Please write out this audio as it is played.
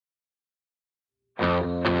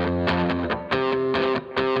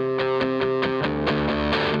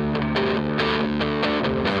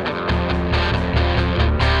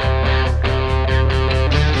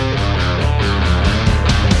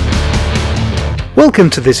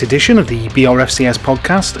Welcome to this edition of the BRFCS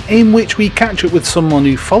Podcast, in which we catch up with someone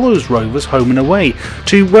who follows Rovers home and away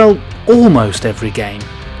to, well, almost every game.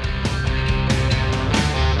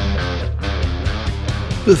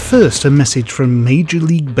 But first, a message from Major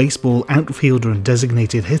League Baseball outfielder and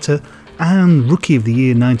designated hitter, and Rookie of the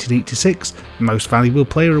Year 1986, Most Valuable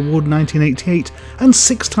Player Award 1988, and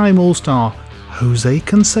six-time All-Star Jose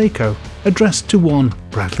Canseco, addressed to one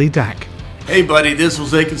Bradley Dack. Hey buddy, this is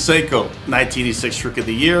Jose Canseco, 1986 Rookie of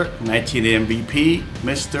the Year, 1980 MVP,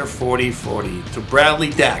 Mr. 4040. To Bradley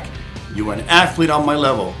Dack, you are an athlete on my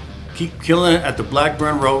level. Keep killing it at the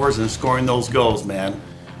Blackburn Rovers and scoring those goals, man.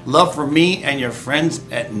 Love for me and your friends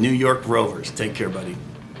at New York Rovers. Take care, buddy.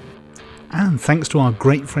 And thanks to our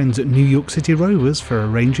great friends at New York City Rovers for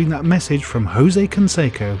arranging that message from Jose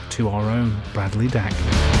Canseco to our own Bradley Dack.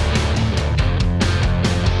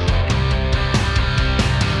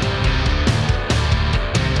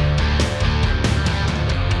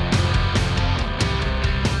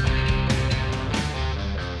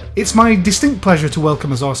 It's my distinct pleasure to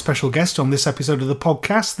welcome as our special guest on this episode of the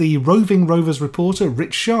podcast, the roving Rovers reporter,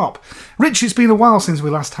 Rich Sharpe. Rich, it's been a while since we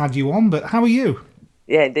last had you on, but how are you?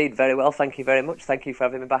 Yeah, indeed, very well. Thank you very much. Thank you for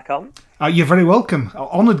having me back on. You're very welcome.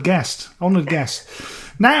 Honoured guest.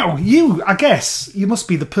 Now, I guess, you must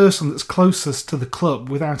be the person that's closest to the club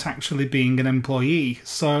without actually being an employee.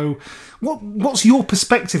 So, what's your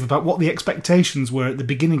perspective about what the expectations were at the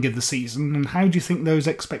beginning of the season, and how do you think those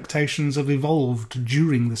expectations have evolved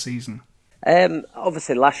during the season?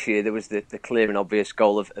 Obviously, last year there was the clear and obvious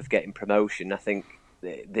goal of getting promotion. I think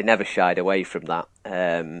they never shied away from that.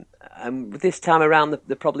 And this time around,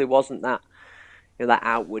 there probably wasn't that that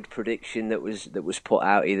outward prediction that was put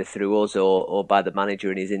out either through us or by the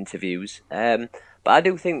manager in his interviews. But I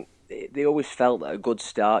do think they always felt a good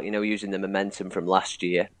start, using the momentum from last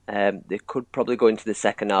year. They could probably go into the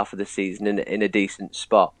second half of the season in a decent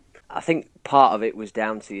spot. I think part of it was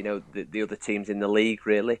down to the other teams in the league,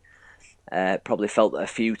 really. Probably felt that a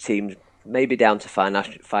few teams, maybe down to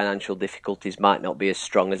financial difficulties, might not be as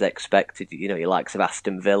strong as expected. Your likes of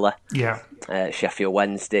Aston Villa, Sheffield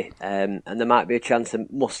Wednesday, and there might be a chance of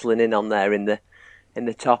muscling in on there in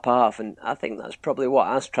the top half. And I think that's probably what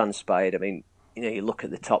has transpired. I mean, you look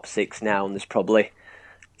at the top six now, and there's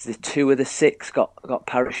the two of the six got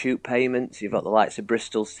parachute payments. You've got the likes of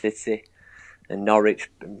Bristol City and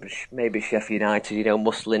Norwich, maybe Sheffield United.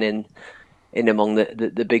 Muscling in among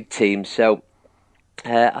the big teams. So.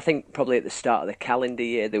 I think probably at the start of the calendar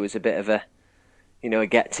year there was a bit of a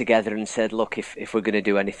get together and said, look, if we're going to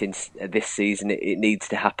do anything this season, it needs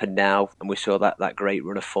to happen now. And we saw that great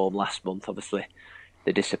run of form last month. Obviously,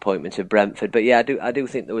 the disappointment of Brentford, but yeah, I do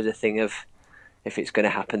think there was a thing of if it's going to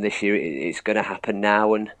happen this year, it's going to happen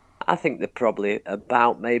now. And I think they're probably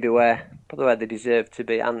about maybe where they deserve to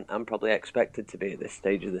be and probably expected to be at this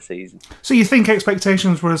stage of the season. So you think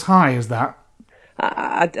expectations were as high as that?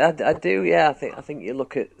 I do, yeah. I think you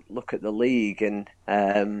look at the league, and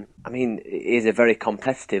it is a very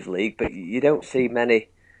competitive league, but you don't see many.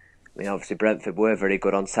 I mean, obviously Brentford were very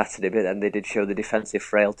good on Saturday, but then they did show the defensive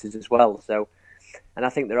frailties as well. So, and I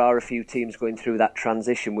think there are a few teams going through that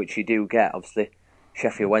transition, which you do get. Obviously,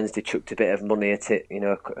 Sheffield Wednesday chucked a bit of money at it,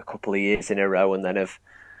 a couple of years in a row, and then have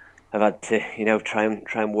had to, try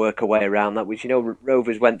and work a way around that, which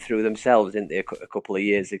Rovers went through themselves, didn't they, a couple of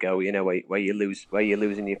years ago? Where you're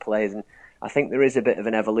losing your players, and I think there is a bit of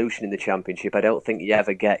an evolution in the Championship. I don't think you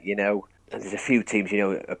ever get, there's a few teams,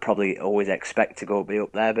 probably always expect to be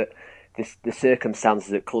up there, but the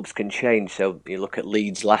circumstances at clubs can change. So you look at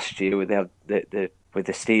Leeds last year with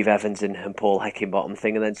the Steve Evans and Paul Heckingbottom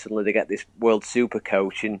thing, and then suddenly they get this world super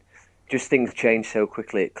coach, and just things change so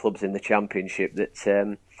quickly at clubs in the Championship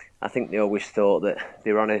that. I think they always thought that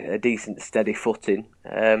they were on a decent, steady footing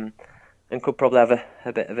and could probably have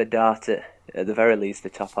a bit of a dart at the very least,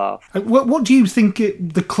 the top half. What do you think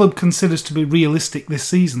the club considers to be realistic this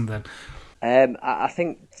season, then? I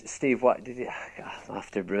think, Steve, what did he... I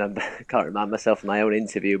have to remember, I can't remind myself of my own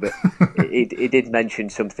interview, but he did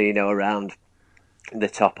mention something, around the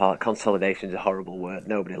top half. Consolidation is a horrible word,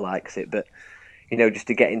 nobody likes it, but, just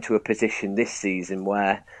to get into a position this season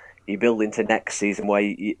where you build into next season where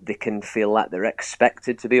they can feel like they're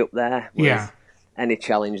expected to be up there. Whereas any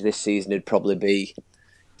challenge this season would probably be,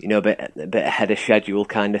 a bit ahead of schedule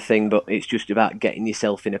kind of thing. But it's just about getting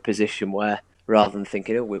yourself in a position where, rather than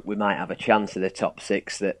thinking, we might have a chance of the top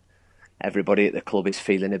six, that everybody at the club is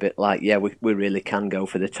feeling a bit like, yeah, we really can go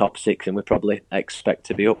for the top 6, and we probably expect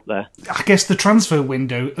to be up there. I guess the transfer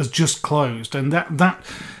window has just closed, and that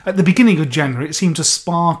at the beginning of January, it seemed to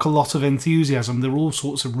spark a lot of enthusiasm. There were all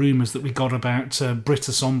sorts of rumours that we got about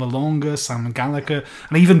Britta Sombalonga, Sam Gallagher,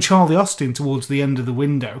 and even Charlie Austin towards the end of the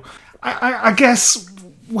window. I guess,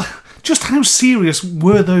 just how serious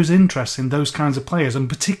were those interests in those kinds of players, and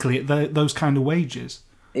particularly at those kind of wages?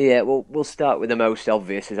 Yeah, well, we'll start with the most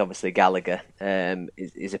obvious. Is obviously Gallagher.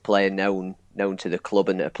 Is a player known to the club,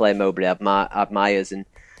 and a player Mowbray admires. And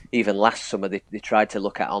even last summer, they tried to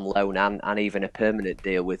look at on loan and even a permanent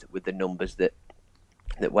deal with the numbers that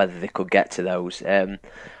whether they could get to those.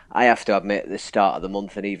 I have to admit, at the start of the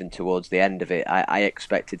month and even towards the end of it, I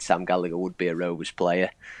expected Sam Gallagher would be a Rovers player,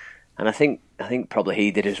 and I think probably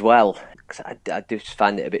he did as well. I just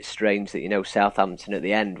find it a bit strange that Southampton at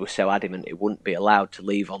the end was so adamant it wouldn't be allowed to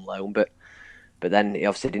leave on loan, but then he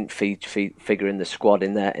obviously didn't figure in the squad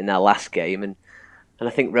in their last game, and I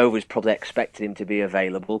think Rovers probably expected him to be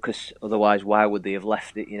available, because otherwise why would they have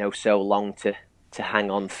left it so long to hang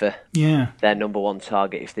on for their number one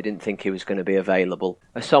target if they didn't think he was going to be available.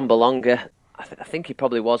 Sombalonga, I think he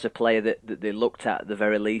probably was a player that they looked at the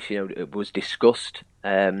very least. It was discussed.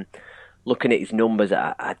 Looking at his numbers,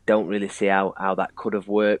 I don't really see how that could have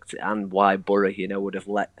worked, and why Borough, would have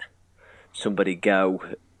let somebody go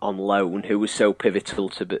on loan who was so pivotal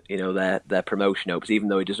to their promotion hopes. Even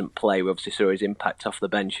though he doesn't play, we obviously saw his impact off the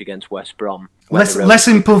bench against West Brom. Less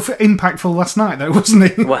impactful last night, though,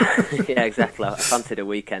 wasn't he? Well, yeah, exactly. I fancied a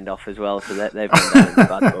weekend off as well, so they've gone down in the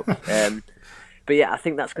bad books. But yeah, I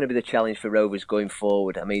think that's going to be the challenge for Rovers going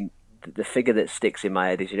forward. I mean, the figure that sticks in my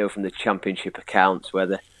head is from the Championship accounts,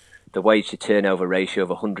 where the wage to turnover ratio of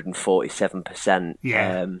 147%.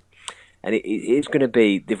 Yeah. And it's going to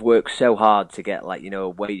be, they've worked so hard to get a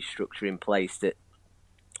wage structure in place that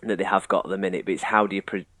they have got at the minute, but it's how do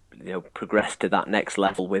you progress to that next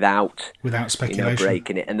level without speculation,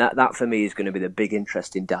 breaking it, and that for me is going to be the big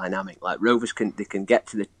interesting dynamic. Like Rovers can get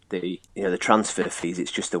to the transfer fees,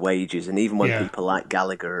 it's just the wages, and even when people like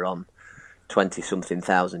Gallagher are on 20-something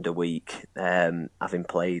thousand a week, having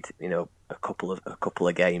played a couple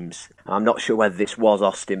of games. I'm not sure whether this was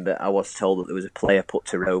Austin, but I was told that there was a player put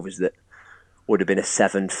to Rovers that would have been a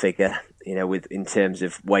 7-figure, in terms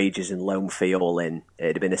of wages and loan fee all in,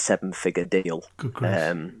 it'd have been a 7-figure deal. Good grief.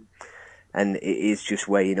 And it is just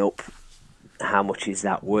weighing up how much is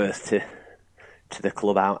that worth to the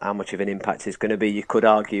club, how much of an impact it's going to be. You could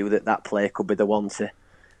argue that player could be the one to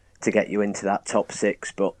get you into that top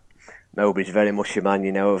 6, but Mowbray's very much a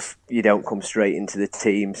man, of you don't come straight into the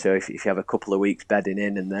team, so if you have a couple of weeks bedding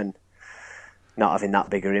in and then not having that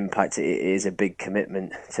bigger impact, it is a big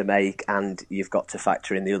commitment to make, and you've got to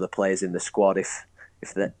factor in the other players in the squad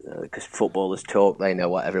because footballers talk, they know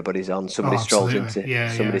what everybody's on. Somebody strolls into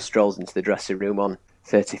the dressing room on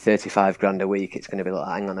 30-35 grand a week. It's going to be like,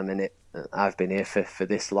 hang on a minute, I've been here for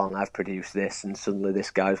this long, I've produced this, and suddenly this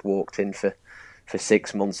guy's walked in for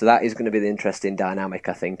 6 months. So that is going to be the interesting dynamic,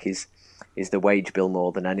 I think, is the wage bill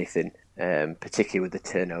more than anything, particularly with the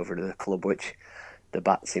turnover of the club, which the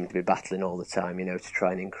bat seem to be battling all the time, to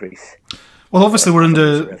try and increase. Well, obviously we're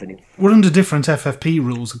under different FFP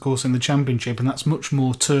rules, of course, in the Championship, and that's much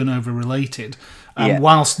more turnover related.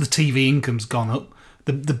 Whilst the TV income's gone up,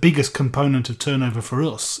 the biggest component of turnover for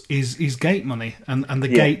us is gate money, and the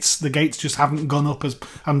gates just haven't gone up as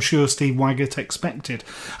I'm sure Steve Waggett expected.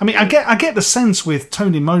 I mean, I get the sense with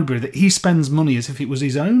Tony Mowbray that he spends money as if it was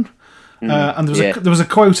his own. And there was a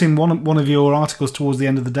quote in one of your articles towards the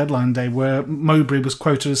end of the deadline day where Mowbray was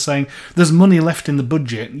quoted as saying, "There's money left in the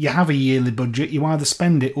budget. You have a yearly budget. You either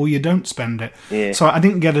spend it or you don't spend it." Yeah. So I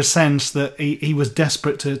didn't get a sense that he was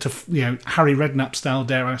desperate to Harry Redknapp style,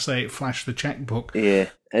 dare I say, flash the checkbook. Yeah,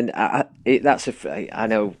 and I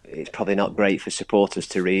know it's probably not great for supporters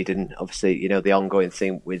to read, and obviously the ongoing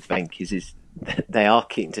thing with Venky's is they are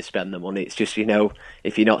keen to spend the money. It's just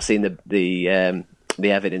if you're not seeing the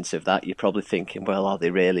evidence of that, you're probably thinking, well, are they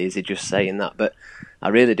really? Is he just saying that? But I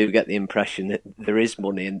really do get the impression that there is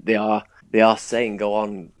money, and they are saying, go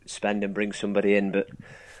on, spend and bring somebody in, but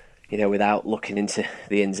without looking into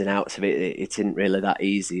the ins and outs of it, it isn't really that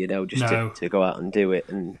easy, to go out and do it.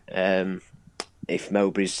 And if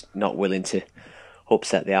Mowbray's not willing to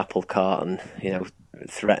upset the apple cart and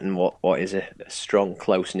threaten what is a strong,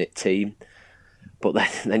 close-knit team, but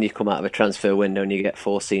then you come out of a transfer window and you get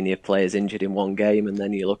 4 senior players injured in one game, and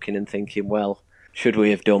then you're looking and thinking, well, should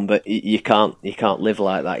we have done? But you can't live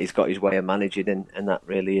like that. He's got his way of managing, and that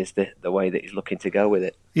really is the way that he's looking to go with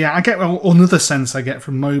it. Yeah, I get another sense I get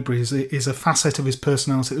from Mowbray is a facet of his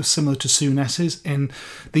personality that was similar to Souness's. In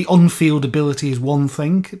the on-field ability is one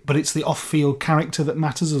thing, but it's the off-field character that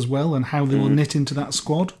matters as well, and how they will knit into that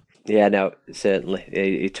squad. Yeah, no, certainly.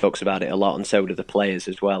 He talks about it a lot, and so do the players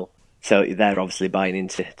as well. So they're obviously buying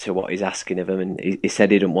into what he's asking of them, and he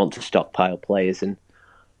said he didn't want to stockpile players and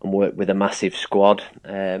work with a massive squad,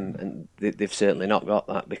 and they've certainly not got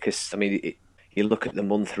that, because, I mean, you look at the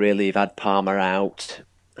month, really, you've had Palmer out,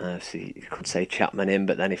 so you could say Chapman in,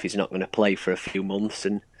 but then if he's not going to play for a few months,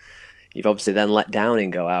 and you've obviously then let Downing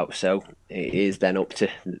go out, so it is then up to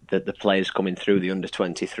the players coming through the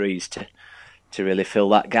under-23s to really fill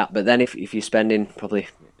that gap. But then if you're spending, probably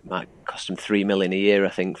it might cost them $3 million a year, I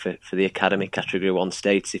think, for the academy category 1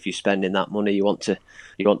 status. If you're spending that money, you want to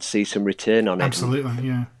see some return on it. Absolutely,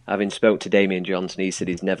 yeah. Having spoke to Damien Johnson, he said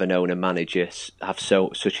he's never known a manager have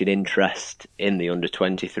such an interest in the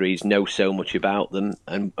under-23s, know so much about them,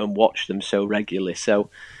 and watch them so regularly. So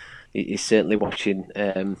he's certainly watching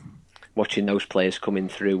those players coming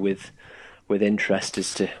through with interest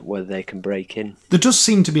as to whether they can break in. There does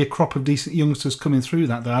seem to be a crop of decent youngsters coming through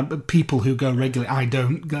that, though. People who go regularly. I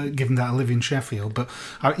don't, given that I live in Sheffield, but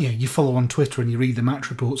you follow on Twitter and you read the match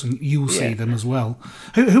reports and you'll see them as well.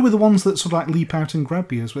 Who are the ones that sort of like leap out and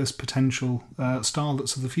grab you as potential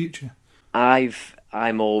starlets of the future?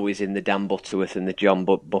 I'm always in the Dan Butterworth and the John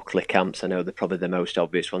Buckley camps. I know they're probably the most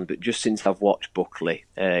obvious ones, but just since I've watched Buckley,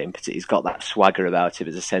 in particular, he's got that swagger about him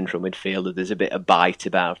as a central midfielder. There's a bit of bite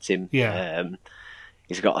about him. Yeah.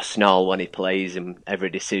 He's got a snarl when he plays, and every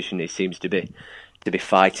decision he seems to be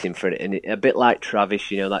fighting for it. And a bit like Travis,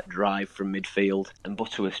 that drive from midfield. And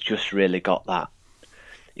Butterworth's just really got that.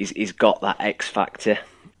 He's got that X factor.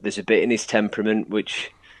 There's a bit in his temperament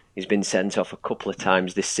which he's been sent off a couple of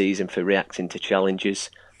times this season for reacting to challenges,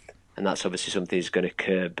 and that's obviously something he's going to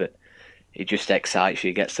curb, but he just excites you.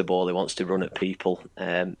 He gets the ball, he wants to run at people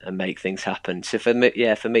and make things happen. So for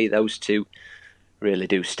me, those two really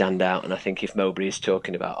do stand out, and I think if Mowbray is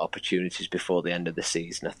talking about opportunities before the end of the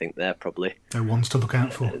season, I think they're probably the ones to look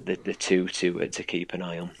out for. The two to keep an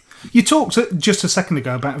eye on. You talked just a second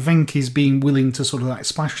ago about Venky's being willing to sort of like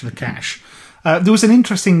splash the cash. There was an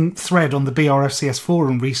interesting thread on the BRFCS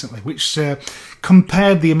forum recently which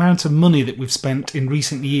compared the amount of money that we've spent in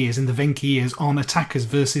recent years, in the Venky years, on attackers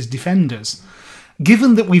versus defenders.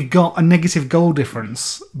 Given that we've got a negative goal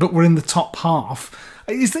difference, but we're in the top half,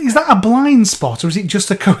 is that a blind spot or is it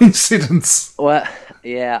just a coincidence? Well,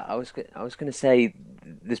 yeah, I was going to say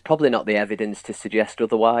there's probably not the evidence to suggest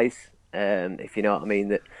otherwise, if you know what I mean,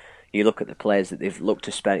 that you look at the players that they've looked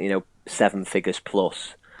to spend, 7 figures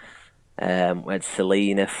plus. We had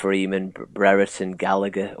Selena, Freeman, Brereton,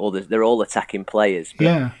 Gallagher. They're all attacking players. But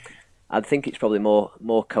yeah, I think it's probably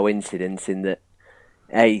more coincidence in that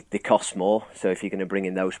they cost more. So if you're going to bring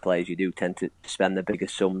in those players, you do tend to spend the bigger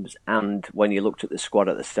sums. And when you looked at the squad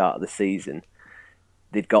at the start of the season,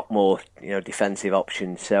 they'd got more defensive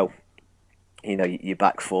options. So your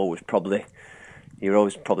back four was you're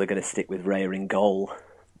always probably going to stick with Raya in goal,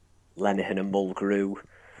 Lenihan and Mulgrew.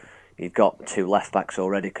 You've got 2 left-backs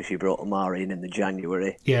already because you brought Omari in the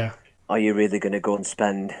January. Yeah. Are you really going to go and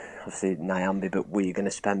spend, obviously, Nyambi, but were you going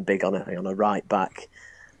to spend big on a right-back?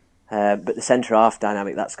 But the centre-half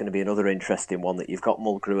dynamic, that's going to be another interesting one, that you've got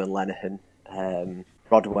Mulgrew and Lenihan.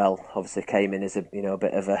 Rodwell obviously came in as a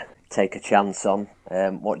bit of a take a chance on.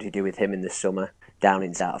 What do you do with him in the summer?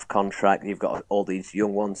 Downing's out of contract. You've got all these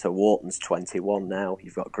young ones. So Wharton's 21 now.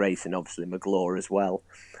 You've got Grayson, obviously, McGlaw as well.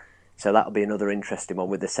 So that'll be another interesting one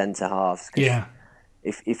with the centre halves. Yeah.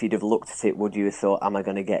 If you'd have looked at it, would you have thought, am I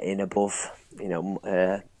going to get in above,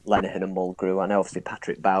 Lenihan and Mulgrew? I know obviously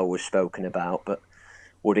Patrick Bauer was spoken about, but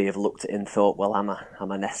would he have looked at it and thought, well, am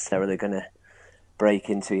I necessarily going to break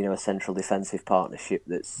into a central defensive partnership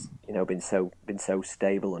that's been so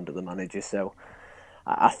stable under the manager? So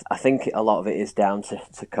I think a lot of it is down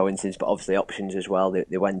to coincidence, but obviously options as well.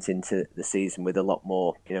 They went into the season with a lot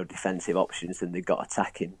more defensive options than they got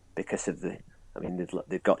attacking because of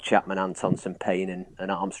they've got Chapman, Antonsen, Payne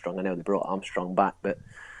and Armstrong. I know they brought Armstrong back, but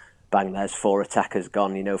bang, there's 4 attackers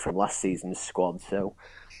gone from last season's squad. So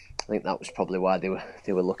I think that was probably why they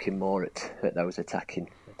were looking more at those attacking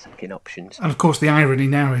options. And of course, the irony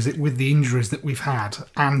now is that with the injuries that we've had,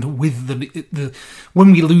 and with the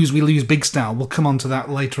when we lose big style. We'll come on to that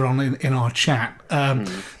later on in our chat. But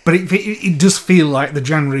it does feel like the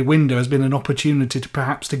January window has been an opportunity to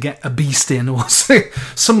perhaps to get a beast in, or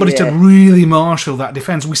somebody to really marshal that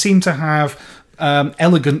defence. We seem to have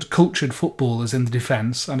elegant, cultured footballers in the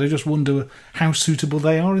defence, and I just wonder how suitable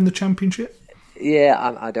they are in the Championship.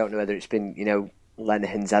 Yeah, I don't know whether it's been,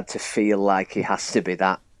 Lenihan's had to feel like he has to be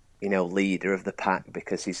that, leader of the pack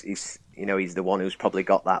because he's the one who's probably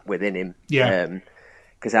got that within him. Yeah.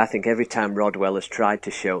 Because I think every time Rodwell has tried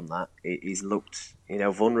to show that, he's looked,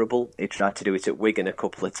 vulnerable. He tried to do it at Wigan a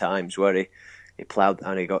couple of times where he ploughed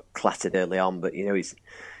and he got clattered early on, but, he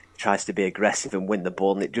tries to be aggressive and win the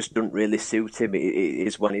ball, and it just doesn't really suit him. It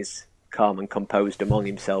is when he's calm and composed among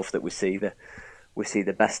himself that we see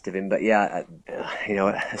the best of him. But yeah, I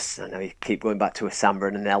know you keep going back to a Samba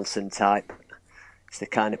and a Nelson type. It's the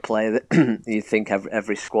kind of player that you think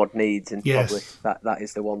every squad needs, and probably that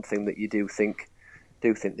is the one thing that you do think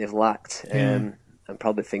they've lacked. And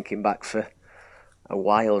probably thinking back for a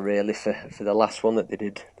while, really, for the last one that they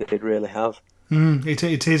did really have. It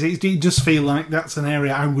is. It does feel like that's an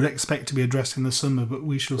area I would expect to be addressed in the summer, but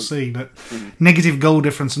we shall see. But negative goal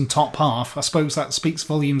difference and top half, I suppose that speaks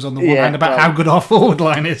volumes on the one hand about how good our forward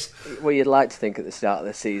line is. Well, you'd like to think at the start of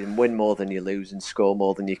the season, win more than you lose and score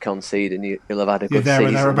more than you concede, and you'll have had a good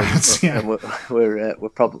season. Thereabouts, yeah. And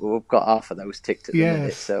we've got half of those ticked at the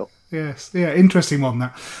minute. So. Yes, yeah, interesting one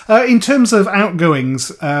that. In terms of outgoings,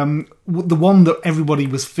 the one that everybody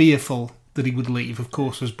was fearful that he would leave, of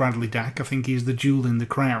course, was Bradley Dack. I think he's the jewel in the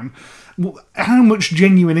crown. How much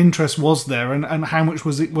genuine interest was there, and how much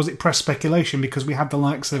was it press speculation? Because we had the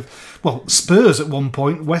likes of, Spurs at one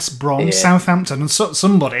point, West Brom, Southampton, and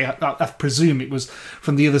somebody, I presume it was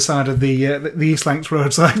from the other side of the East Lancs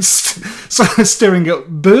roadside, stirring up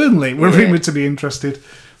Burnley, were rumoured to be interested.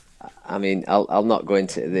 I mean, I'll not go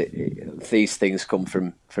into these things come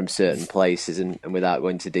from certain places, and without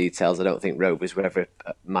going into details, I don't think Rovers were ever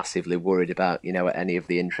massively worried about any of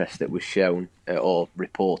the interest that was shown or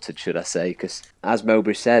reported, should I say? Because as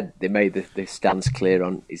Mowbray said, they made the stance clear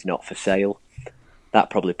on he's not for sale. That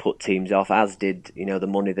probably put teams off, as did the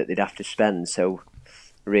money that they'd have to spend. So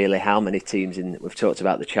really, how many teams we've talked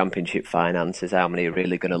about the Championship finances? How many are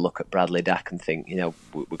really going to look at Bradley Dack and think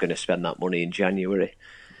we're going to spend that money in January?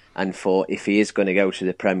 And if he is going to go to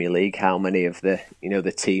the Premier League, how many of the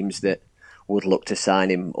teams that would look to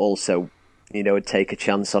sign him also would take a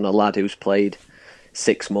chance on a lad who's played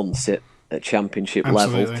 6 months at Championship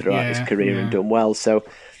level throughout his career and done well. So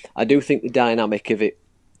I do think the dynamic of it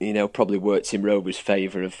probably works in Rovers'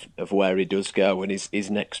 favour of where he does go and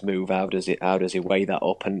his next move. How does he weigh that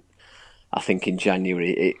up? And I think in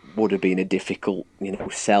January it would have been a difficult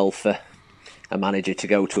sell for a manager to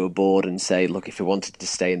go to a board and say, look, if he wanted to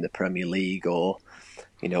stay in the Premier League or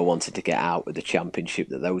wanted to get out with the Championship,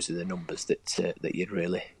 that those are the numbers that you'd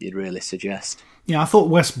really suggest. Yeah, I thought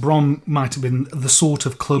West Brom might have been the sort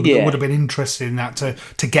of club that would have been interested in that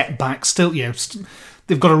to get back. Still,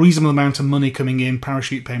 they've got a reasonable amount of money coming in,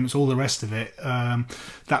 parachute payments, all the rest of it.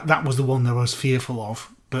 That was the one that I was fearful of.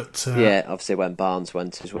 But obviously when Barnes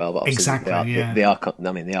went as well. But exactly, they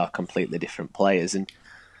are completely different players, and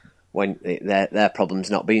when their problem's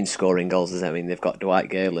not been scoring goals, they've got Dwight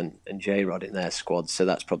Gale and J-Rod in their squad, so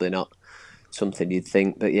that's probably not something you'd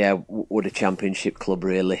think. But would a Championship club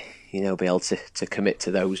really, be able to commit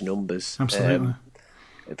to those numbers? Absolutely.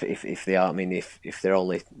 If they are, if they're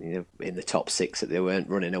only in the top six, that they weren't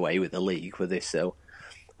running away with the league with this, so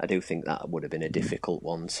I do think that would have been a difficult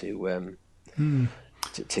one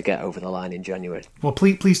to get over the line in January. Well,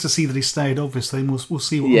 pleased to see that he stayed, obviously, and we'll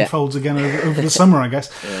see what unfolds again over the summer, I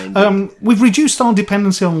guess. We've reduced our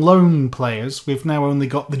dependency on loan players. We've now only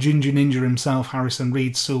got the Ginger Ninja himself, Harrison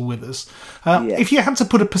Reed, still with us. If you had to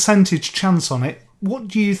put a percentage chance on it, what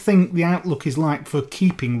do you think the outlook is like for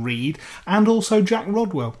keeping Reed and also Jack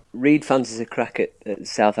Rodwell? Reed fancies a crack at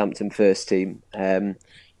Southampton first team.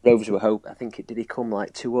 Rovers were hoping, I think did he come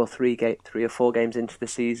like 3 or 4 games into the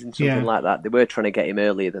season, something like that. They were trying to get him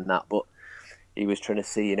earlier than that, but he was trying to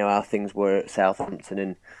see, how things were at Southampton,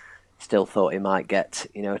 and still thought he might get,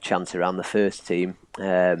 a chance around the first team.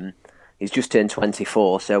 He's just turned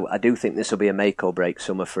 24, so I do think this will be a make or break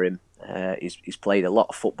summer for him. He's played a lot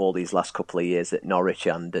of football these last couple of years at Norwich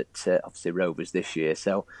and at obviously Rovers this year,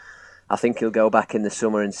 so I think he'll go back in the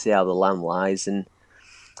summer and see how the land lies, and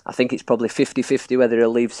I think it's probably 50-50 whether he'll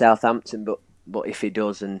leave Southampton, but if he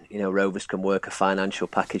does and Rovers can work a financial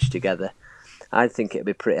package together, I think it'd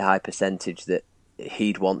be a pretty high percentage that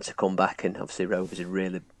he'd want to come back, and obviously Rovers would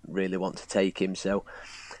really, really want to take him. So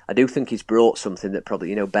I do think he's brought something that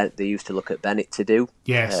probably they used to look at Bennett to do,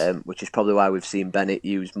 which is probably why we've seen Bennett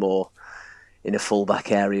used more in a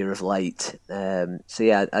full-back area of late.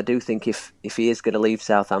 I do think if he is going to leave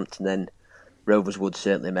Southampton, then Rovers would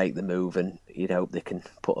certainly make the move, and you'd hope they can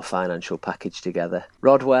put a financial package together.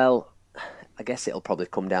 Rodwell, I guess it'll probably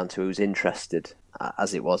come down to who's interested,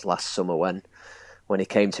 as it was last summer when when he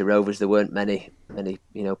came to Rovers, there weren't many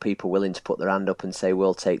people willing to put their hand up and say,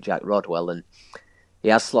 we'll take Jack Rodwell. And he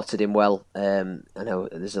has slotted him well. I know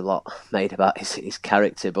there's a lot made about his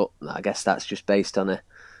character, but I guess that's just based on a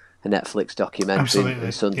Netflix documentary. Absolutely.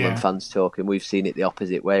 And Sunderland Yeah. fans talking. We've seen it the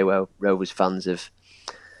opposite way, where Rovers fans have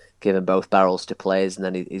given both barrels to players, and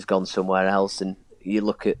then he's gone somewhere else. And you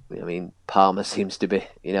look at, Palmer seems to be,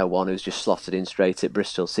 one who's just slotted in straight at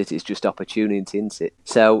Bristol City. It's just opportunity, isn't it?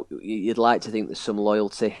 So you'd like to think there's some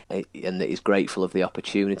loyalty and that he's grateful of the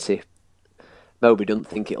opportunity. Mowbray doesn't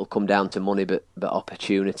think it'll come down to money, but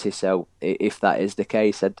opportunity. So if that is the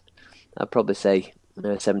case, I'd probably say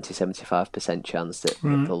 70-75% chance that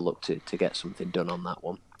they'll look to get something done on that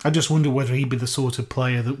one. I just wonder whether he'd be the sort of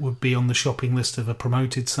player that would be on the shopping list of a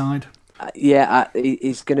promoted side.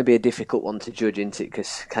 He's going to be a difficult one to judge, isn't it?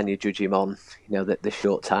 Because can you judge him on the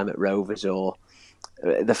short time at Rovers, or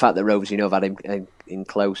the fact that Rovers have had him in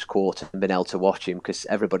close quarter and been able to watch him? Because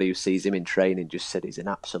everybody who sees him in training just said he's an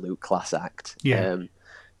absolute class act. Yeah.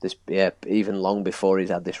 Even long before he's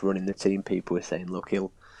had this run in the team, people were saying, look,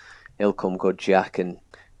 he'll come good, Jack, and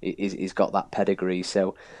he's got that pedigree.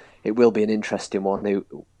 So it will be an interesting one.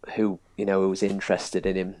 Who's interested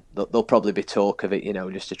in him? There'll probably be talk of it,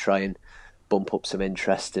 just to try and bump up some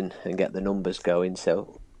interest and get the numbers going.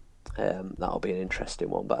 So that'll be an interesting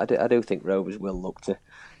one. But I do think Rovers will look to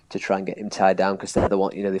try and get him tied down, because they're the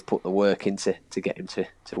one, they've put the work into to get him to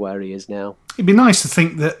where he is now. It'd be nice to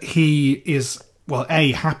think that he is, well,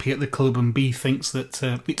 A, happy at the club, and B, thinks that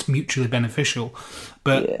it's mutually beneficial.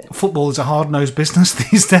 But football is a hard-nosed business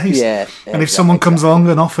these days. Yeah, and if someone comes along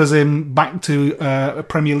and offers him back to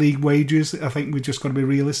Premier League wages, I think we've just got to be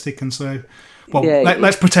realistic and say, well,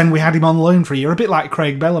 let's pretend we had him on loan for a year. A bit like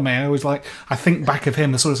Craig Bellamy. I think back of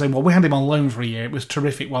him and sort of say, well, we had him on loan for a year. It was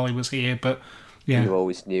terrific while he was here, but yeah. You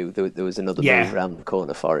always knew there was another move around the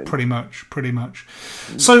corner for him. Pretty much.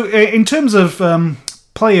 So in terms of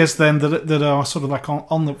players then that are sort of like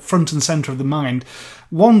on the front and centre of the mind,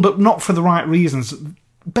 one but not for the right reasons,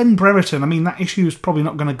 Ben Brereton, that issue is probably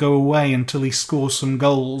not going to go away until he scores some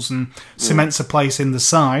goals and cements a place in the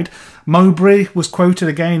side. Mowbray was quoted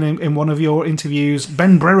again in one of your interviews,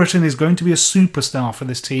 Ben Brereton is going to be a superstar for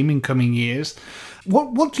this team in coming years.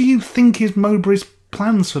 What do you think is Mowbray's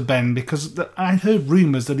plans for Ben? Because I heard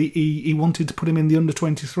rumours that he wanted to put him in the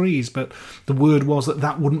under-23s, but the word was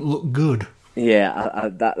that wouldn't look good. Yeah,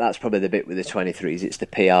 that's probably the bit with the 23s. It's the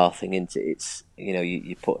PR thing, isn't it? It's,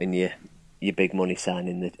 you put in your big money sign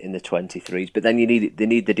in the 23s, but then they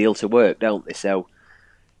need the deal to work, don't they? So,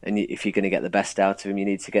 and if you're going to get the best out of him, you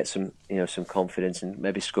need to get some confidence and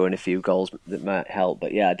maybe scoring a few goals that might help.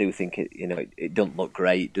 But yeah, I do think it doesn't look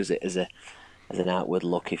great, does it, as an outward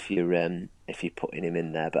look if you're putting him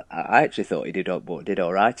in there. But I actually thought he did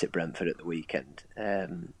all right at Brentford at the weekend.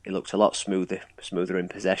 He looked a lot smoother in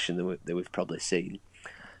possession than we've probably seen.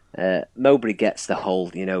 Mowbray gets the whole,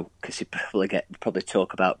 because he probably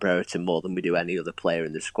talk about Brereton more than we do any other player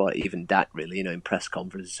in the squad, even Dak, really. In press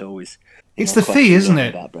conferences, always. It's the fee, isn't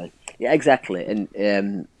it? Yeah, exactly,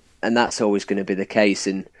 and that's always going to be the case.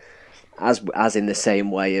 And as in the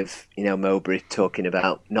same way of Mowbray talking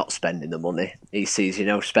about not spending the money, he sees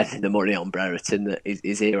spending the money on Brereton, that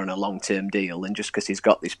he's here on a long-term deal, and just because he's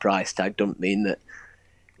got this price tag doesn't mean that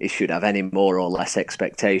he should have any more or less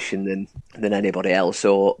expectation than anybody else,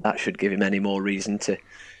 or that should give him any more reason to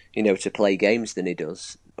play games than he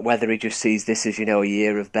does. Whether he just sees this as a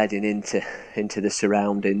year of bedding into the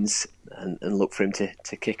surroundings and look for him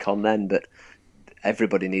to kick on then, but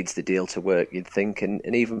everybody needs the deal to work, you'd think, and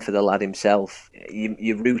even for the lad himself,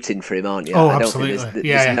 you're rooting for him, aren't you? Oh, I don't absolutely.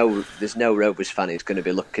 think there's no Rovers fan who's going to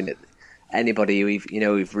be looking at anybody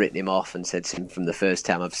who've written him off and said to him from the first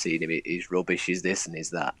time I've seen him, he's rubbish, he's this and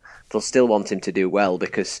he's that. They'll still want him to do well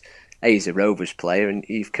because he's a Rovers player and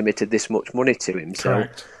you've committed this much money to him.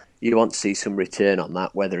 Correct. So you want to see some return on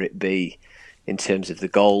that, whether it be in terms of the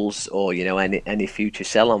goals or any future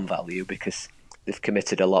sell-on value, because they've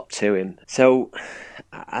committed a lot to him. So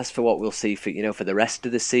as for what we'll see for the rest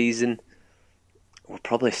of the season, we'll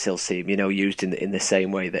probably still see him used in the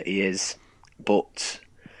same way that he is, but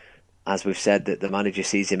as we've said, that the manager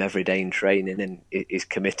sees him every day in training and is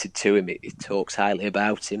committed to him. He talks highly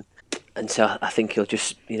about him, and so I think he'll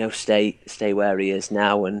just stay where he is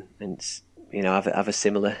now and have a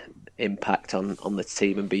similar impact on the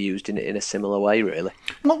team and be used in a similar way, really.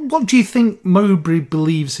 What do you think Mowbray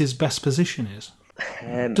believes his best position is?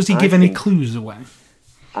 Does he give any clues away?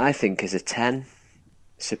 I think as a 10,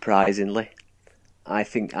 surprisingly. I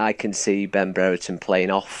think I can see Ben Brereton playing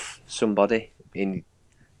off somebody in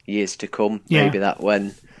years to come. Yeah. Maybe that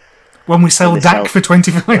when When we sell Dak for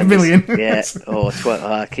 25 million. Yeah,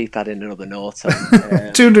 I keep adding another note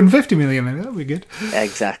on. 250 million, maybe, that'd be good.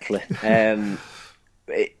 Exactly.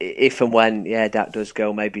 If and when, Dak does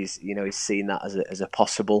go, maybe he's seen that as a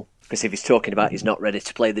possible. Because if he's talking about he's not ready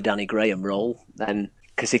to play the Danny Graham role, then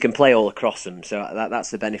because he can play all across them, so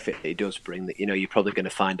that's the benefit that he does bring. That you're probably going to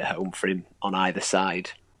find a home for him on either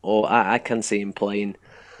side. Or I can see him playing,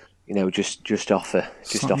 just off a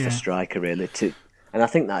striker really. And I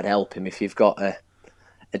think that'd help him if you've got a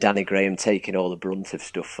Danny Graham taking all the brunt of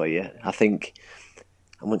stuff for you. I think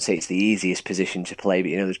I wouldn't say it's the easiest position to play, but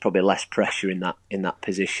there's probably less pressure in that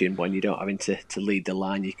position when you don't having to lead the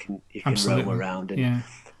line. You can roam around, and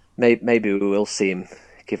maybe we will see him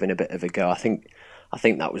giving a bit of a go. I think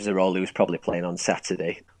that was the role he was probably playing on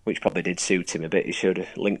Saturday, which probably did suit him a bit. He should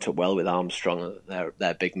have linked up well with Armstrong.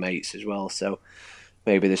 They're big mates as well, so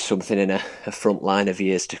maybe there's something in a front line of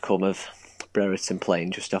years to come of Brereton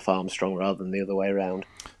playing just off Armstrong rather than the other way around.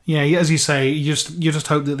 Yeah, as you say, you just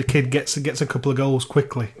hope that the kid gets a couple of goals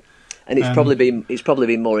quickly. And it's probably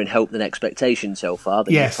been more in hope than expectation so far.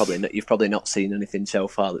 Yes. You've probably not seen anything so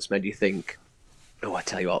far that's made you think, oh, I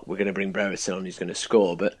tell you what, we're going to bring Brereton on, he's going to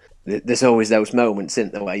score. But there's always those moments,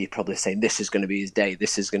 isn't there, where you're probably saying this is going to be his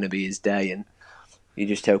day, and you're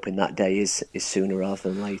just hoping that day is sooner rather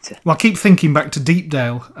than later. Well, I keep thinking back to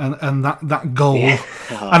Deepdale and that goal. Yeah.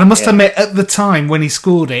 And I must admit, at the time when he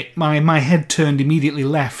scored it, my head turned immediately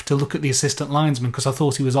left to look at the assistant linesman because I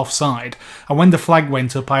thought he was offside. And when the flag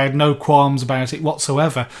went up, I had no qualms about it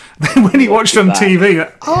whatsoever. Then when he watched on TV,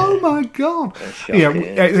 oh my God.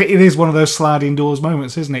 It is one of those sliding doors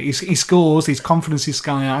moments, isn't it? He scores, his confidence is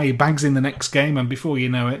sky high, he bags in the next game, and before you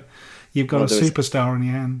know it, you've got a superstar in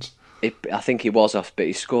your hands. I think he was off, but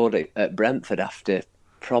he scored it at Brentford after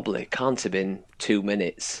probably can't have been 2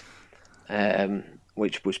 minutes,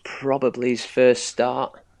 which was probably his first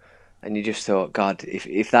start. And you just thought, God,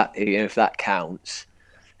 if that counts,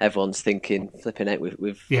 everyone's thinking, flipping it.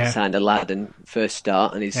 We've signed a lad and first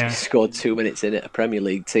start, and he's scored 2 minutes in at a Premier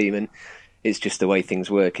League team, and it's just the way things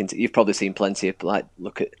work. And you've probably seen plenty of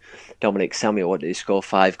look at Dominic Samuel. What did he score?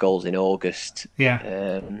 5 goals in August.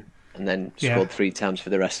 Yeah. And then scored 3 times for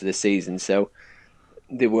the rest of the season. So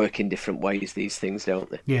they work in different ways, these things, don't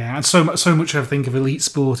they? Yeah, and so much I think of elite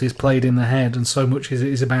sport is played in the head, and so much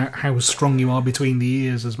is about how strong you are between the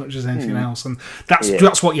ears as much as anything else. And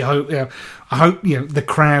that's what you hope. I hope the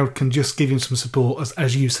crowd can just give him some support,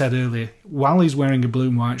 as you said earlier. While he's wearing a blue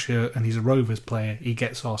and white shirt and he's a Rovers player, he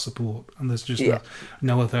gets our support, and there's just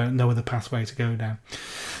no other pathway to go down.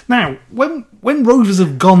 Now, when Rovers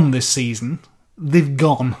have gone this season, they've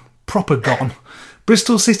gone. Proper gone.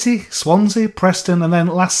 Bristol City, Swansea, Preston, and then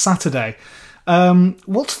last Saturday.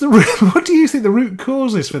 What do you think the root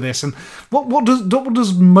cause is for this? And what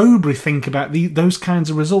does Mowbray think about those kinds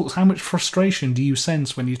of results? How much frustration do you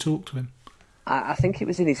sense when you talk to him? I think it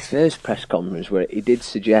was in his first press conference where he did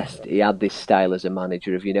suggest he had this style as a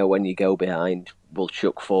manager of, when you go behind, we'll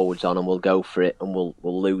chuck forwards on and we'll go for it and we'll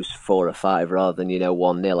lose 4 or 5 rather than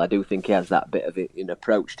 1-0. I do think he has that bit of an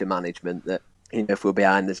approach to management that, if we're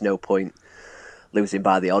behind, there's no point losing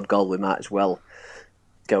by the odd goal. We might as well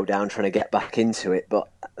go down trying to get back into it. But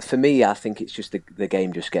for me, I think it's just the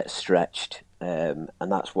game just gets stretched, and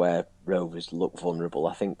that's where Rovers look vulnerable.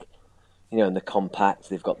 I think, in the compact,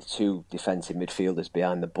 they've got the 2 defensive midfielders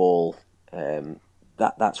behind the ball.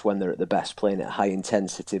 That's when they're at the best, playing at high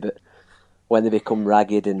intensity. But when they become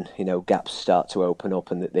ragged and gaps start to open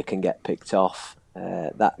up and that they can get picked off,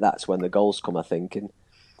 that's when the goals come, I think. And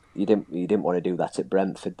you didn't want to do that at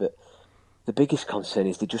Brentford, but the biggest concern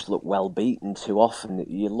is they just look well beaten too often.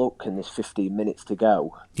 You look and there's 15 minutes to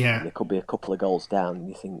go. Yeah, and there could be a couple of goals down, and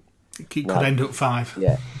you think it could end up 5.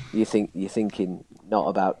 Yeah, you're thinking not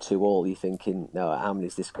about 2-2. You're thinking, no, how many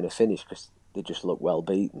is this going to finish? Because they just look well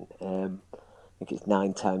beaten. I think it's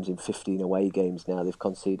 9 times in 15 away games now they've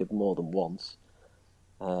conceded more than once.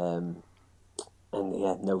 And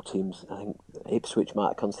no teams. I think Ipswich might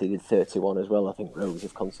have conceded 31 as well. I think Rovers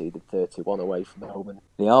have conceded 31 away from home. And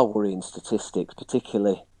they are worrying statistics,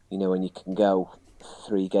 particularly, when you can go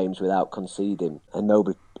 3 games without conceding. And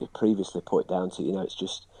nobody previously put it down to, it's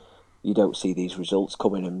just, you don't see these results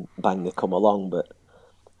coming and bang, they come along. But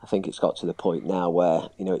I think it's got to the point now where,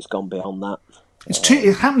 it's gone beyond that. It's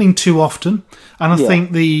happening too often. And I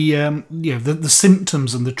think the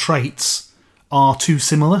symptoms and the traits are too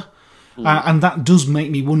similar. And that does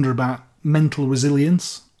make me wonder about mental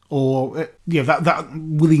resilience or that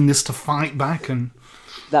willingness to fight back. And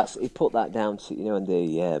he put that down to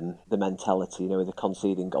in the mentality, the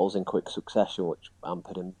conceding goals in quick succession, which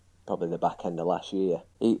hampered him probably the back end of last year.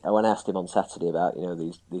 When I asked him on Saturday about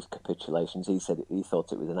these capitulations, he said he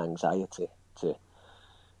thought it was an anxiety to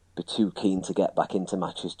be too keen to get back into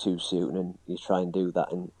matches too soon, and you try and do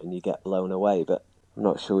that and you get blown away. But I'm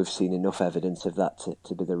not sure we've seen enough evidence of that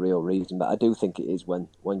to be the real reason. But I do think it is when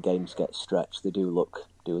games get stretched, they do look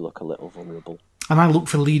a little vulnerable. And I look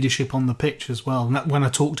for leadership on the pitch as well. And when I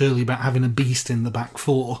talked earlier about having a beast in the back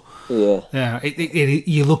four,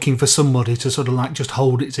 you're looking for somebody to sort of like just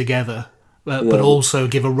hold it together, but also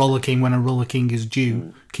give a rollicking when a rollicking is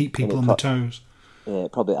due, keep people on their toes. Yeah,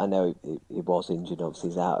 probably. I know he was injured, obviously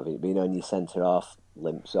he's out of it. But when your centre half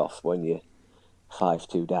limps off when you're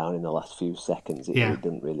 5-2 down in the last few seconds, it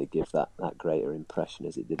didn't really give that greater impression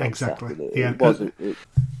as it did on Saturday. Yeah.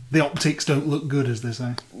 The optics don't look good, as they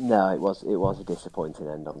say. No, it was a disappointing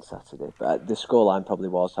end on Saturday. But the scoreline probably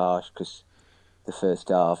was harsh because the first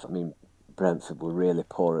half, I mean, Brentford were really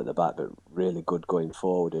poor at the back, but really good going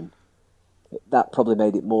forward, and that probably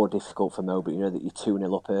made it more difficult for Mowbray. That you're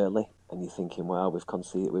 2-0 up early, and you're thinking, well, we've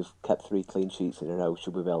kept 3 clean sheets in a row.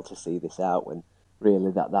 Should we be able to see this out? When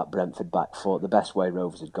really that Brentford back four, the best way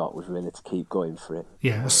Rovers had got was really to keep going for it.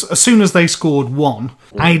 Yeah, as soon as they scored one,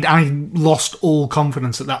 I lost all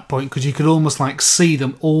confidence at that point because you could almost like see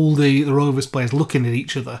them, all the Rovers players looking at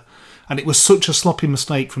each other, and it was such a sloppy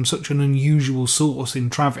mistake from such an unusual source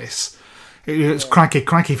in Travis. It's cracky.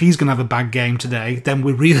 If he's going to have a bad game today, then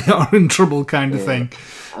we really are in trouble, kind of thing.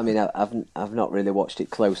 I mean, I've not really watched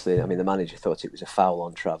it closely. I mean, the manager thought it was a foul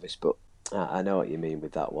on Travis, but I know what you mean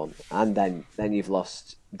with that one. And then you've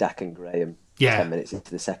lost Dak and Graham 10 minutes into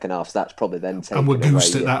the second half, so that's probably then taken away. And we're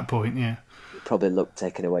goosed at that point, yeah. Probably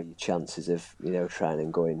taking away your chances of, trying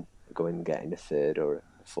and going and getting a third or a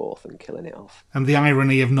fourth and killing it off. And the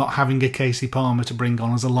irony of not having a Casey Palmer to bring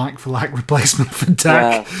on as a like-for-like replacement for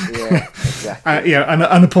Dak. Yeah, exactly.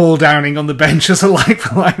 And a Paul Downing on the bench as a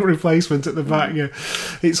like-for-like replacement at the back. Yeah,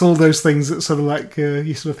 it's all those things that sort of like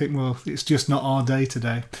you sort of think, well, it's just not our day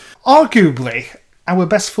today. Arguably, our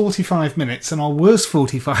best 45 minutes and our worst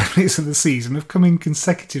 45 minutes of the season have come in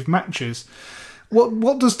consecutive matches.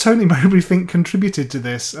 What does Tony Mowbray think contributed to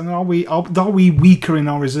this? And are we weaker in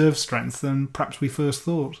our reserve strength than perhaps we first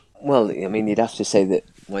thought? Well, I mean, you'd have to say that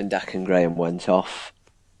when Dak and Graham went off,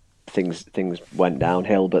 things went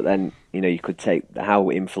downhill. But then, you could take how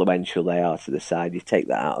influential they are to the side. You take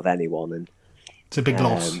that out of anyone, and it's a big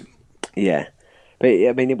loss. Yeah, but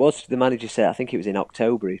I mean, it was the manager said. I think it was in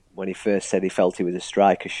October when he first said he felt he was a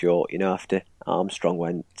striker short. After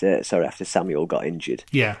after Samuel got injured.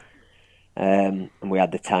 Yeah. And we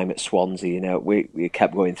had the time at Swansea, we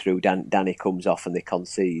kept going through. Danny comes off and they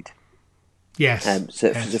concede. Yes.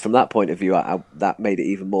 So from that point of view, that made it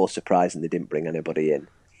even more surprising they didn't bring anybody in.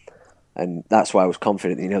 And that's why I was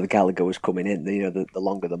confident, the Gallagher was coming in. The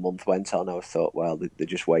longer the month went on, I thought, well, they're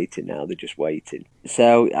just waiting now. They're just waiting.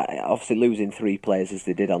 So obviously losing 3 players as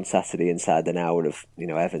they did on Saturday inside an hour of,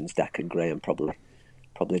 Evans, Dak and Graham probably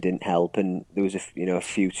didn't help, and there was a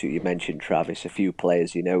few too. You mentioned Travis, a few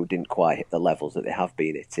players didn't quite hit the levels that they have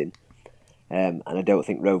been hitting, and I don't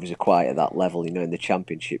think Rovers are quite at that level in the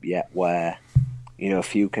Championship yet, where a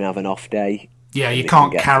few can have an off day. Yeah, you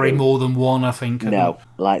can't carry more than one, I think. No,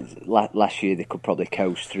 like last year they could probably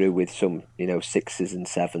coast through with some 6s and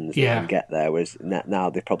 7s and get there, whereas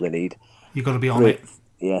now they probably need. You've got to be on it.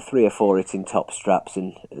 Yeah, 3 or 4 hitting top straps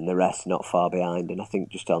and the rest not far behind. And I think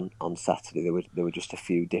just on Saturday there were just a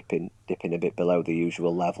few dipping a bit below the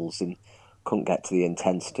usual levels and couldn't get to the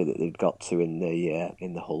intensity that they'd got to in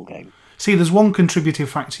the Hull game. See, there's one contributing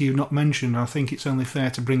factor you've not mentioned. I think it's only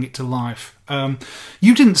fair to bring it to life.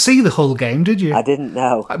 You didn't see the Hull game, did you? I didn't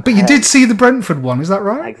know. But you did see the Brentford one, is that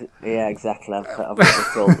right? Yeah, exactly.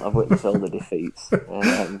 I've witnessed all the defeats.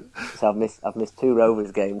 So I've missed 2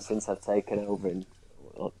 Rovers games since I've taken over in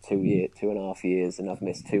 2.5 years, and I've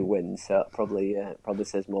missed 2 wins, so it probably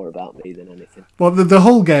says more about me than anything. Well, the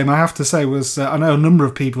whole game, I have to say, was I know a number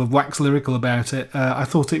of people have waxed lyrical about it. I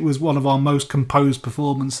thought it was one of our most composed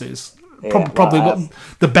performances. Probably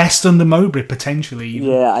the best under Mowbray, potentially. Even.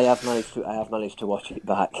 Yeah, I have managed to watch it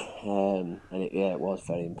back, and it was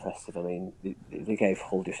very impressive. I mean, they gave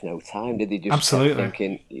Hull just no time, did they? Just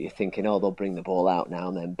absolutely. You're thinking, they'll bring the ball out now,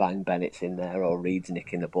 and then bang, Bennett's in there, or Reed's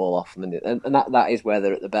nicking the ball off them, and that is where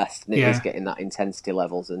they're at the best. And it is getting that intensity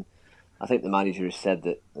levels, and I think the manager has said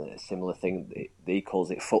that a similar thing. He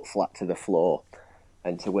calls it foot flat to the floor,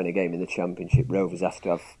 and to win a game in the Championship, Rovers have to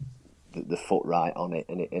have the foot right on it,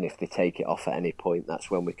 and if they take it off at any point,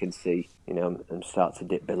 that's when we can see them start to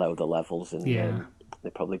dip below the levels, and they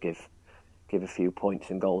probably give a few points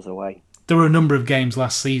and goals away. There were a number of games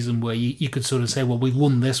last season where you could sort of say, well, we've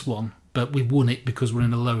won this one, but we won it because we're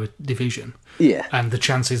in a lower division. Yeah. And the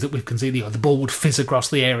chances that we've conceded, the ball would fizz across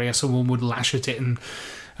the area, someone would lash at it and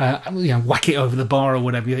whack it over the bar or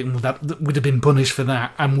whatever. You think, well, that would have been punished for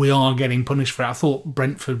that, and we are getting punished for it. I thought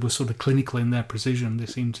Brentford was sort of clinical in their precision. They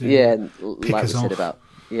seem to pick us off.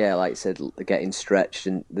 Like you said, getting stretched,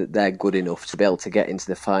 and they're good enough to be able to get into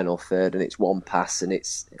the final third, and it's one pass, and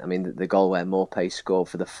the goal where Morpay scored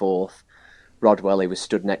for the fourth, Rodwell, he was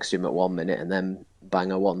stood next to him at 1 minute, and then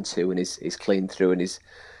bang a 1-2, and he's clean through, and he's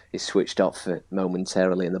switched off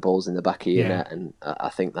momentarily, and the ball's in the back of your net, and I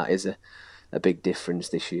think that is a big difference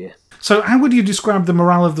this year. So how would you describe the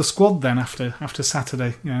morale of the squad then after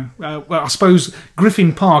Saturday? Well, I suppose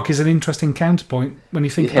Griffin Park is an interesting counterpoint when you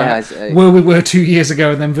think about where we were 2 years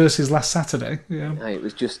ago and then versus last Saturday. Yeah. It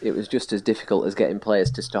was just as difficult as getting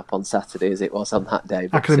players to stop on Saturday as it was on that day.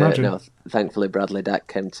 But, I can imagine. Thankfully, Bradley Dack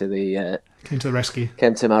came to the rescue.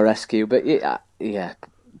 Came to my rescue. But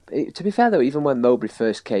to be fair though, even when Mowbray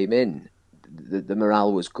first came in, the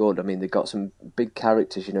morale was good. I mean, they got some big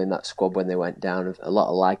characters, in that squad when they went down. A lot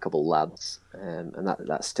of likeable lads, and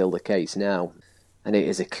that's still the case now. And it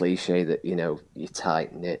is a cliche that you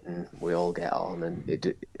tighten it and we all get on.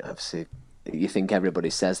 And obviously, you think everybody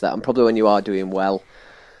says that. And probably when you are doing well,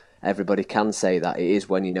 everybody can say that. It is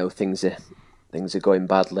when things are going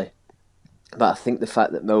badly. But I think the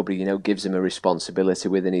fact that Mowbray, gives him a responsibility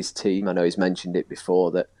within his team. I know he's mentioned it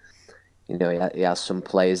before that. He has some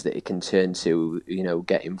players that he can turn to,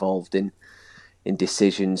 get involved in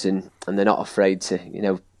decisions, and they're not afraid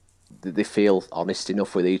to, they feel honest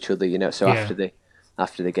enough with each other, So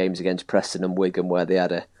after the games against Preston and Wigan, where they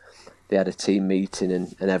had a team meeting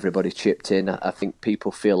and everybody chipped in, I think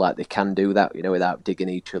people feel like they can do that, without digging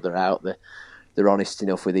each other out. They're honest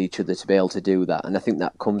enough with each other to be able to do that, and I think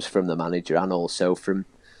that comes from the manager and also from,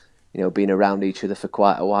 being around each other for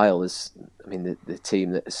quite a while. The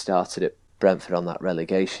team that started at Brentford on that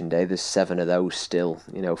relegation day, there's 7 of those still,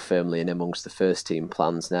 firmly in amongst the first team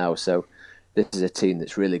plans now. So this is a team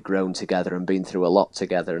that's really grown together and been through a lot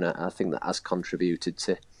together, and I think that has contributed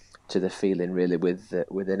to the feeling really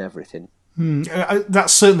within everything.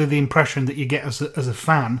 That's certainly the impression that you get as a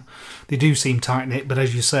fan. They do seem tight-knit, but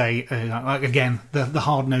as you say, again, the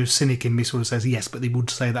hard-nosed cynic in me sort of says, yes, but they would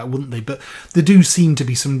say that, wouldn't they? But there do seem to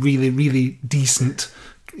be some really, really decent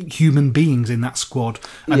human beings in that squad,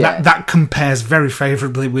 and that compares very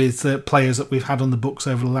favourably with players that we've had on the books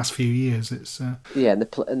over the last few years. It's and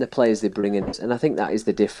the players they bring in, and I think that is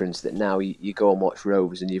the difference. That now you go and watch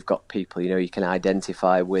Rovers, and you've got people you can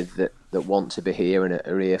identify with that want to be here and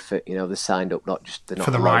are here for they're signed up they're not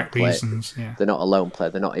for the right reasons. Yeah. They're not a loan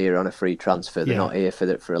player. They're not here on a free transfer. They're not here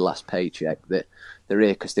for a last paycheck. They're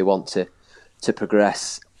here because they want to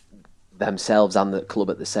progress themselves and the club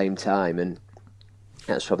at the same time, and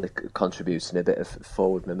that's probably contributing a bit of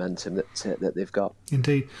forward momentum that they've got.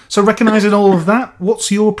 Indeed. So recognising all of that,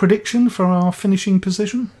 what's your prediction for our finishing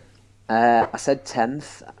position? I said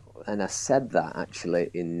 10th, and I said that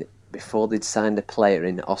actually before they'd signed a player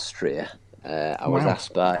in Austria. I was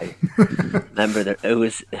asked by a member of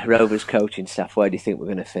the Rovers coaching staff, where do you think we're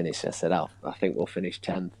going to finish? I said, I think we'll finish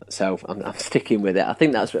 10th. So I'm sticking with it. I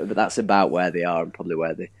think that's about where they are and probably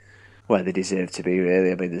where they deserve to be,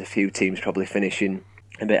 really. I mean, there's a few teams probably finishing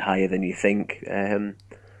a bit higher than you think, and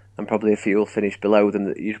probably a few will finish below them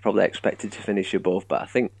that you'd probably expected to finish above. But I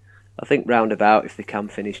think round about, if they can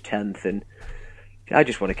finish 10th, and I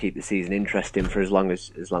just want to keep the season interesting for as long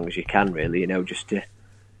as you can, really. Just to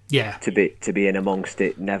be in amongst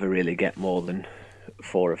it, never really get more than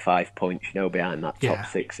 4 or 5 points, behind that top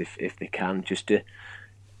 6 if they can, just to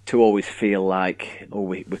always feel like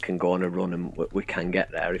we can go on a run and we can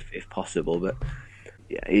get there if possible. But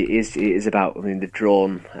it is about, they've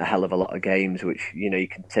drawn a hell of a lot of games, which, you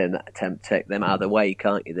can take them either way,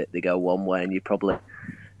 can't you? That they go one way and you're probably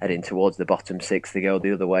heading towards the bottom 6, they go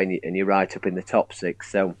the other way and you're right up in the top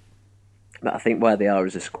 6. So, but I think where they are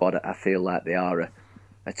as a squad, I feel like they are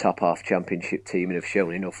a top half championship team and have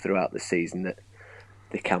shown enough throughout the season that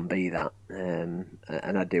they can be that. And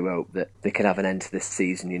I do hope that they can have an end to this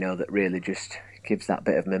season, that really just gives that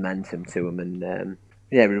bit of momentum to them. And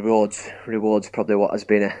rewards probably what has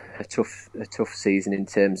been a tough season in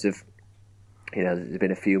terms of, there's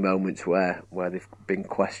been a few moments where they've been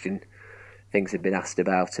questioned, things have been asked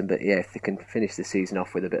about them. But if they can finish the season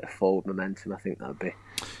off with a bit of forward momentum, I think that'd be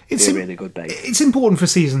a really good base. It's important for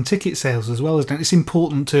season ticket sales as well, isn't it? It's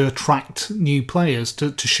important to attract new players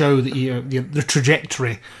to show that the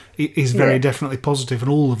trajectory is very definitely positive,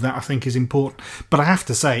 and all of that I think is important. But I have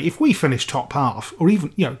to say, if we finish top half or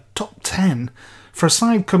even top 10 for a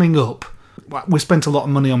side coming up, we spent a lot of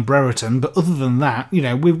money on Brereton, but other than that, you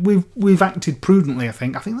know, we've acted prudently. I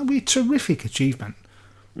think that'd be a terrific achievement.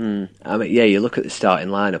 I mean, yeah, you look at the starting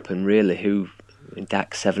lineup, and really,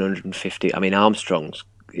 Dak 750. I mean, Armstrong's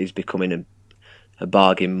is becoming a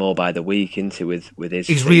bargain more by the week into with his.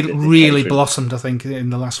 He's really blossomed, I think, in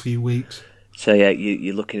the last few weeks. So yeah,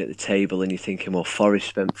 you're looking at the table and you're thinking, well, Forest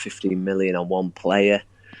spent 15 million on one player.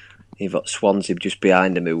 You've got Swansea just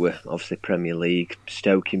behind them, who were obviously Premier League.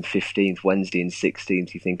 Stoke in 15th, Wednesday in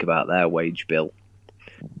 16th. You think about their wage bill,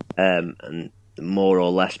 and more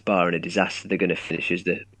or less, barring a disaster, they're going to finish as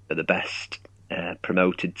the best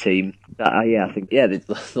promoted team. I think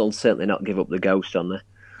they'll certainly not give up the ghost on the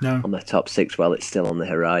top six while it's still on the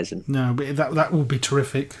horizon. No, but that will be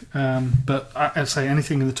terrific. But I'd say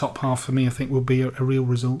anything in the top half for me, I think, will be a real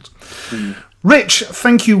result. Rich,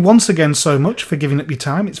 thank you once again so much for giving up your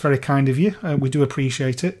time. It's very kind of you. We do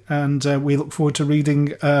appreciate it. And we look forward to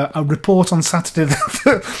reading a report on Saturday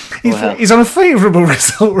that is on a favourable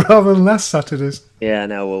result rather than last Saturday's. Yeah,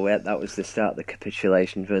 no, well, that was the start of the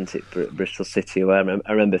capitulation, wasn't it, Bristol City? Where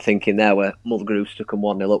I remember thinking there where Mulgrew stuck them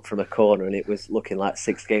 1-0 up from a corner and it was looking like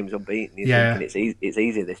 6 games unbeaten. You're thinking it's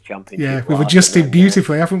easy, this championship. Yeah, we've adjusted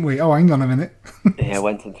beautifully, haven't we? Oh, hang on a minute. Yeah,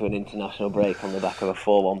 went into an international break on the back of a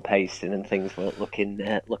 4-1 pacing and things weren't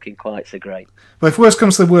looking quite so great. Well, if worse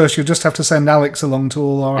comes to worse, you'll just have to send Alex along to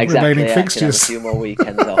all our remaining fixtures. Have a few more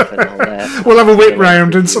weekends off and we'll have a whip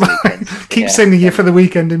round and keep sending you for the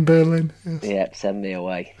weekend in Berlin. Yes. Yeah, send me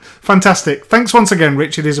away. Fantastic. Thanks once again,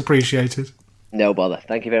 Rich. It is appreciated. No bother.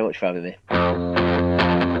 Thank you very much for having me.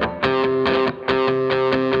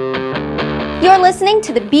 You're listening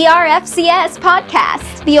to the BRFCS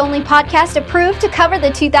Podcast, the only podcast approved to cover the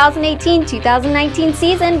 2018-2019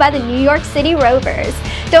 season by the New York City Rovers.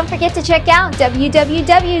 Don't forget to check out www.brfcs.com.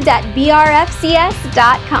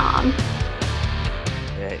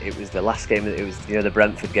 It was the last game. It was the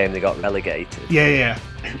Brentford game. They got relegated. Yeah.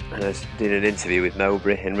 And I did an interview with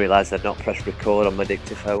Mowbray and realised I'd not pressed record on my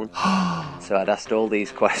dictaphone. So I'd asked all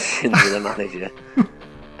these questions of the manager.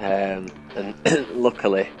 And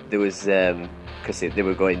luckily, there was, because they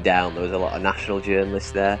were going down, there was a lot of national journalists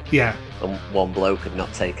there. Yeah. And one bloke had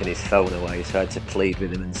not taken his phone away, so I had to plead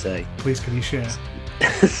with him and say, please, can you share?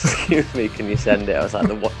 Excuse me, can you send it? I was like,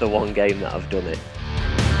 the one game that I've done it.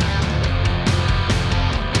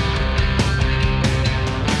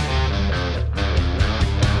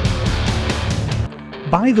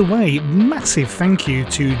 By the way, massive thank you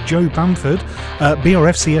to Joe Bamford,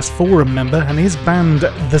 BRFCS forum member, and his band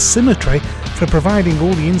The Symmetry for providing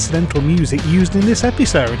all the incidental music used in this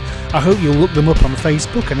episode. I hope you'll look them up on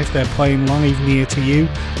Facebook, and if they're playing live near to you,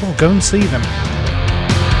 well, go and see them.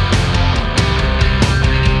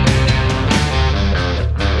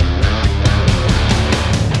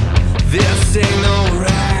 This